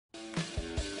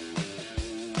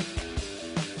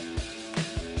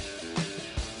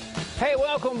Hey,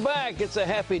 welcome back. It's a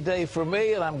happy day for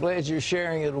me, and I'm glad you're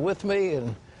sharing it with me.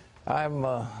 And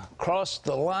I'm crossed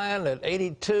the line at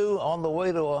 82, on the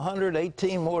way to 100,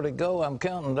 18 more to go. I'm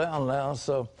counting down now,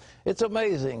 so it's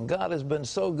amazing. God has been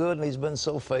so good, and he's been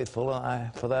so faithful,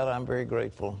 and for that I'm very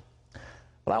grateful.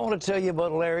 But I want to tell you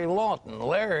about Larry Lawton.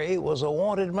 Larry was a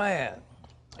wanted man.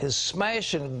 His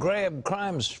smash and grab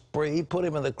crime spree put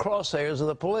him in the crosshairs of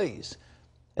the police.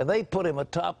 And they put him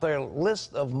atop their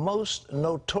list of most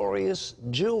notorious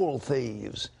jewel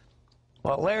thieves.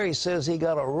 While Larry says he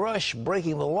got a rush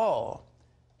breaking the law,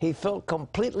 he felt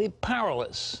completely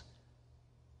powerless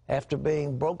after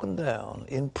being broken down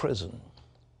in prison.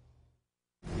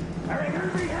 All right,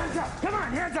 everybody hands up. Come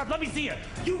on, hands up. Let me see you.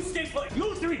 You stay put.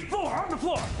 You 3, 4, on the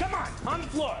floor. Come on the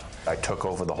floor. I took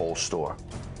over the whole store.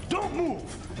 Don't move.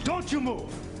 Don't you move.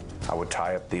 I would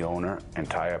tie up the owner and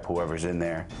tie up whoever's in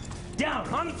there. Down,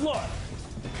 on the floor.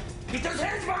 Get those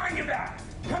hands behind your back.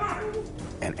 Come on.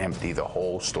 And empty the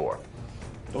whole store.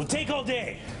 It'll take all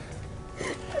day.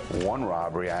 One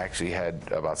robbery, I actually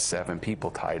had about 7 people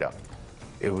tied up.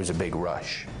 It was a big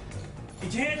rush.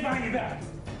 Get your hands behind your back.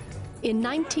 In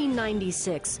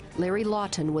 1996, Larry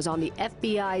Lawton was on the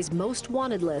FBI's most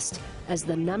wanted list as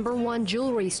the #1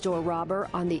 jewelry store robber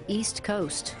on the East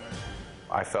Coast.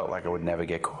 I felt like I would never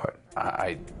get caught.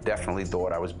 I definitely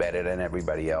thought I was better than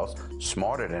everybody else,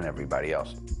 smarter than everybody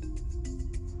else.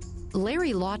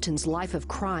 Larry Lawton's life of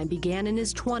crime began in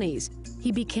his 20s.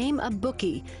 He became a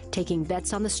bookie, taking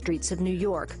bets on the streets of New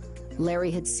York.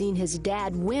 Larry had seen his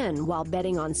dad win while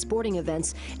betting on sporting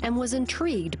events and was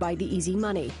intrigued by the easy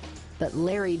money. But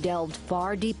Larry delved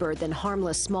far deeper than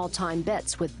harmless small-time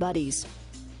bets with buddies.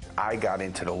 I got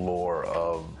into the lure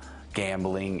of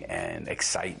gambling and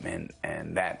excitement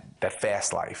and that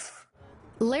fast life.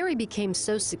 Larry became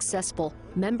so successful,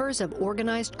 members of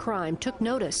organized crime took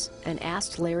notice and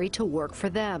asked Larry to work for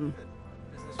them.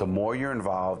 The more you're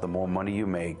involved, the more money you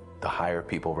make, the higher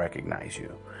people recognize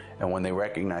you. And when they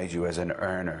recognize you as an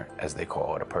earner, as they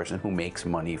call it, a person who makes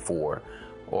money for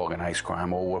organized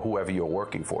crime or whoever you're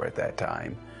working for at that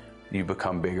time, you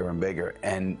become bigger and bigger.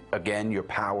 And again, your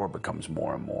power becomes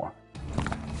more and more.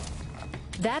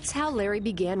 That's how Larry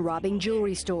began robbing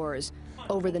jewelry stores.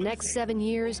 Over the next 7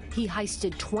 years, he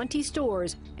heisted 20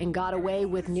 stores and got away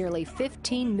with nearly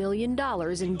 $15 million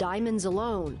in diamonds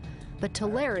alone. But to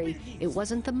Larry, it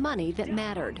wasn't the money that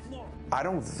mattered. I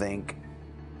don't think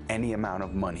any amount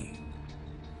of money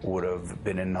would have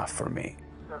been enough for me.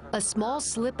 A small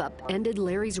slip-up ended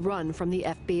Larry's run from the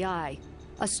FBI.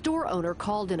 A store owner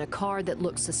called in a car that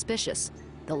looked suspicious.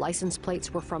 The license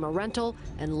plates were from a rental,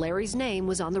 and Larry's name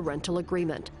was on the rental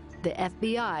agreement. The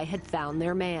FBI had found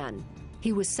their man.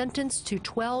 He was sentenced to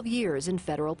 12 years in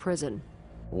federal prison.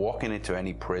 Walking into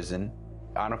any prison,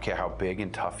 I don't care how big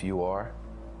and tough you are,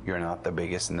 you're not the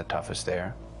biggest and the toughest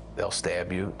there. They'll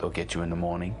stab you, they'll get you in the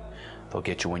morning, they'll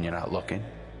get you when you're not looking.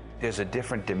 There's a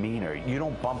different demeanor. You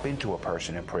don't bump into a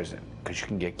person in prison because you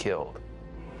can get killed.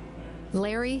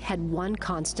 Larry had one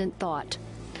constant thought.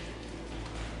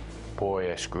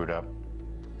 Boy, I screwed up.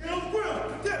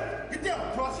 Get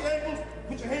down, cross your ankles,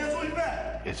 put your hands on your back.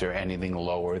 Is there anything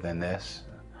lower than this?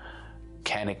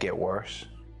 Can it get worse?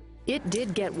 It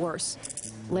did get worse.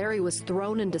 Larry was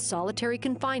thrown into solitary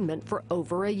confinement for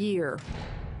over a year.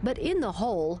 But in the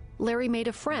hole, Larry made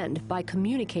a friend by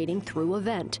communicating through a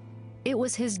vent. It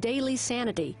was his daily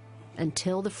sanity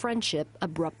until the friendship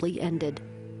abruptly ended.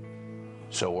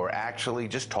 So we're actually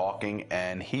just talking,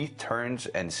 and he turns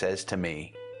and says to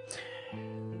me,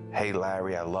 "Hey,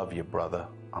 Larry, I love you, brother.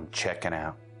 I'm checking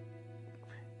out."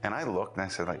 And I looked and I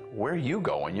said, like, "Where are you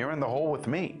going? You're in the hole with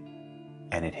me."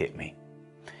 And it hit me.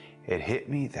 It hit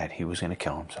me that he was going to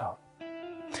kill himself.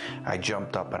 I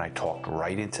jumped up and I talked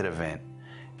right into the vent.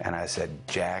 And I said,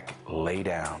 "Jack, lay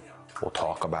down. We'll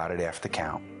talk about it after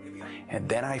count." And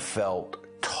then I felt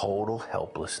total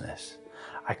helplessness.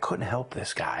 I couldn't help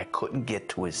this guy. I couldn't get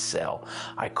to his cell.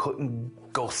 I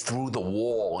couldn't go through the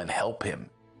wall and help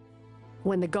him.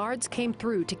 When the guards came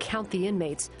through to count the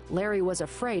inmates, Larry was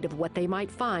afraid of what they might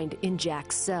find in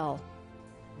Jack's cell.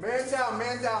 Man down,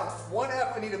 man down.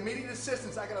 1F, I need immediate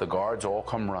assistance. The guards all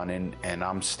come running, and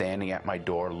I'm standing at my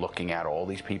door looking at all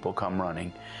these people come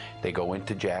running. They go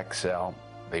into Jack's cell,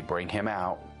 they bring him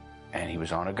out, and he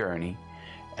was on a gurney,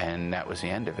 and that was the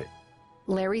end of it.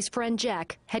 Larry's friend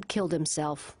Jack had killed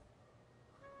himself.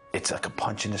 It's like a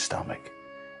punch in the stomach.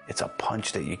 It's a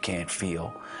punch that you can't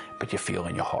feel, but you feel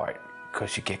in your heart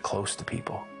because you get close to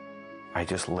people. I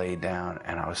just laid down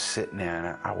and I was sitting there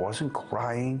and I wasn't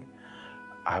crying.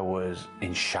 I was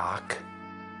in shock.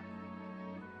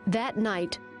 That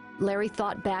night, Larry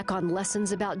thought back on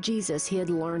lessons about Jesus he had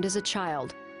learned as a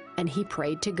child and he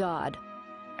prayed to God.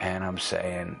 And I'm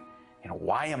saying,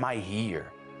 why am I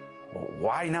here?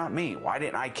 Why not me? Why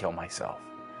didn't I kill myself?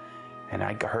 And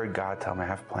I heard God tell me, I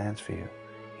have plans for you.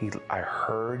 I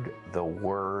heard the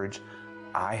words,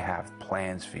 I have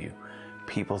plans for you.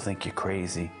 People think you're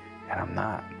crazy, and I'm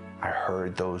not. I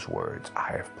heard those words,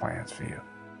 I have plans for you.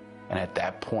 And at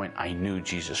that point, I knew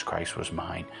Jesus Christ was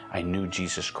mine. I knew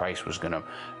Jesus Christ was going to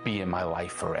be in my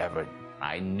life forever.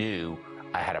 I knew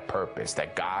I had a purpose,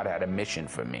 that God had a mission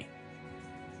for me.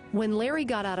 When Larry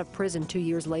got out of prison 2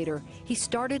 years later, he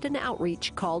started an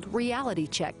outreach called Reality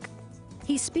Check.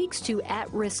 He speaks to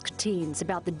at-risk teens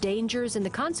about the dangers and the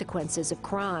consequences of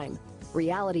crime.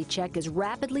 Reality Check is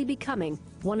rapidly becoming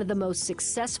one of the most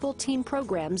successful teen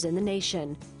programs in the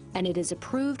nation, and it is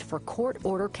approved for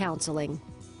court-order counseling.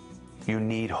 You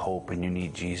need hope and you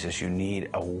need Jesus. You need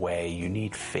a way. You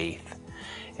need faith.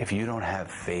 If you don't have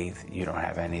faith, you don't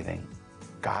have anything.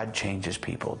 God changes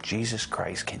people. Jesus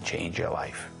Christ can change your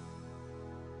life.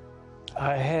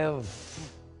 I have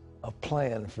a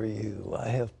plan for you. I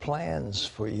have plans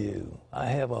for you. I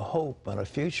have a hope and a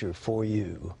future for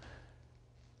you.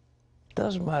 It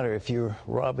doesn't matter if you're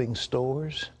robbing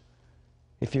stores,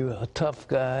 if you're a tough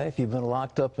guy, if you've been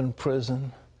locked up in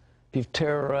prison, if you've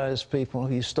terrorized people,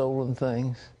 if you've stolen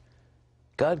things.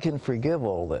 God can forgive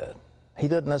all that. He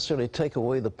doesn't necessarily take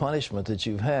away the punishment that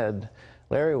you've had.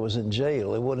 Larry was in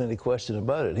jail. There wasn't any question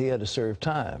about it. He had to serve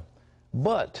time.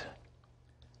 But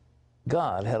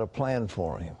God had a plan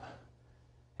for him.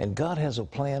 And God has a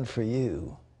plan for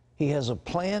you. He has a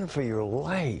plan for your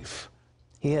life.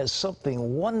 He has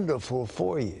something wonderful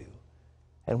for you.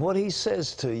 And what he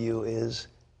says to you is,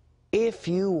 if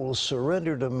you will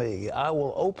surrender to me, I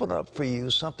will open up for you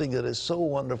something that is so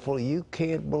wonderful you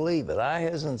can't believe it. Eye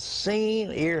hasn't seen,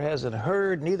 ear hasn't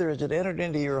heard, neither has it entered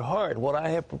into your heart what I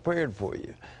have prepared for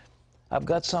you. I've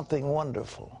got something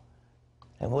wonderful.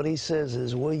 And what he says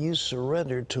is, will you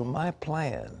surrender to my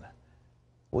plan?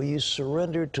 Will you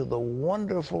surrender to the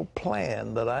wonderful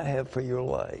plan that I have for your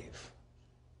life?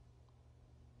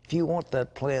 If you want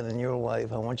that plan in your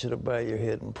life, I want you to bow your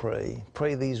head and pray.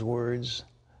 Pray these words.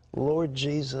 Lord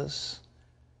Jesus,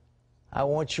 I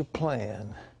want your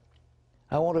plan.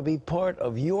 I want to be part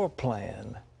of your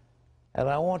plan, and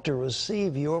I want to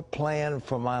receive your plan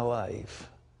for my life.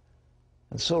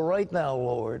 And so right now,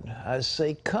 Lord, I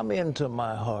say, come into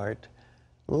my heart,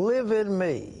 live in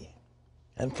me,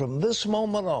 and from this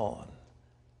moment on,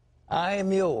 I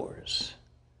am yours.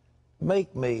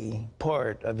 Make me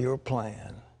part of your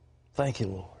plan. Thank you,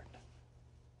 Lord.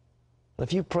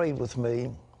 If you prayed with me,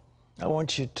 I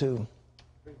want you to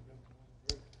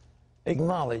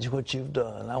acknowledge what you've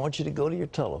done. I want you to go to your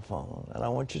telephone, and I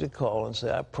want you to call and say,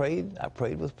 I prayed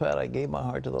with Pat. I gave my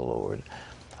heart to the Lord.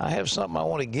 I have something I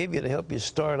want to give you to help you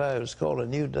start out. It's called A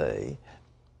New Day.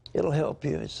 It'll help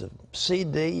you. It's a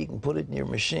CD. You can put it in your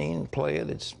machine, play it.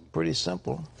 It's pretty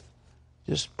simple.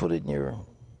 Just put it in your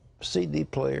CD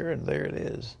player, and there it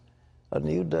is. A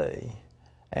New Day.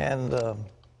 And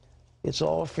it's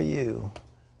all for you.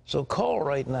 So call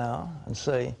right now and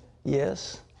say,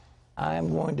 yes, I am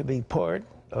going to be part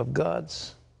of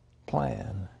God's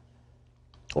plan.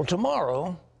 Well,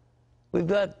 tomorrow, we've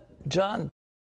got John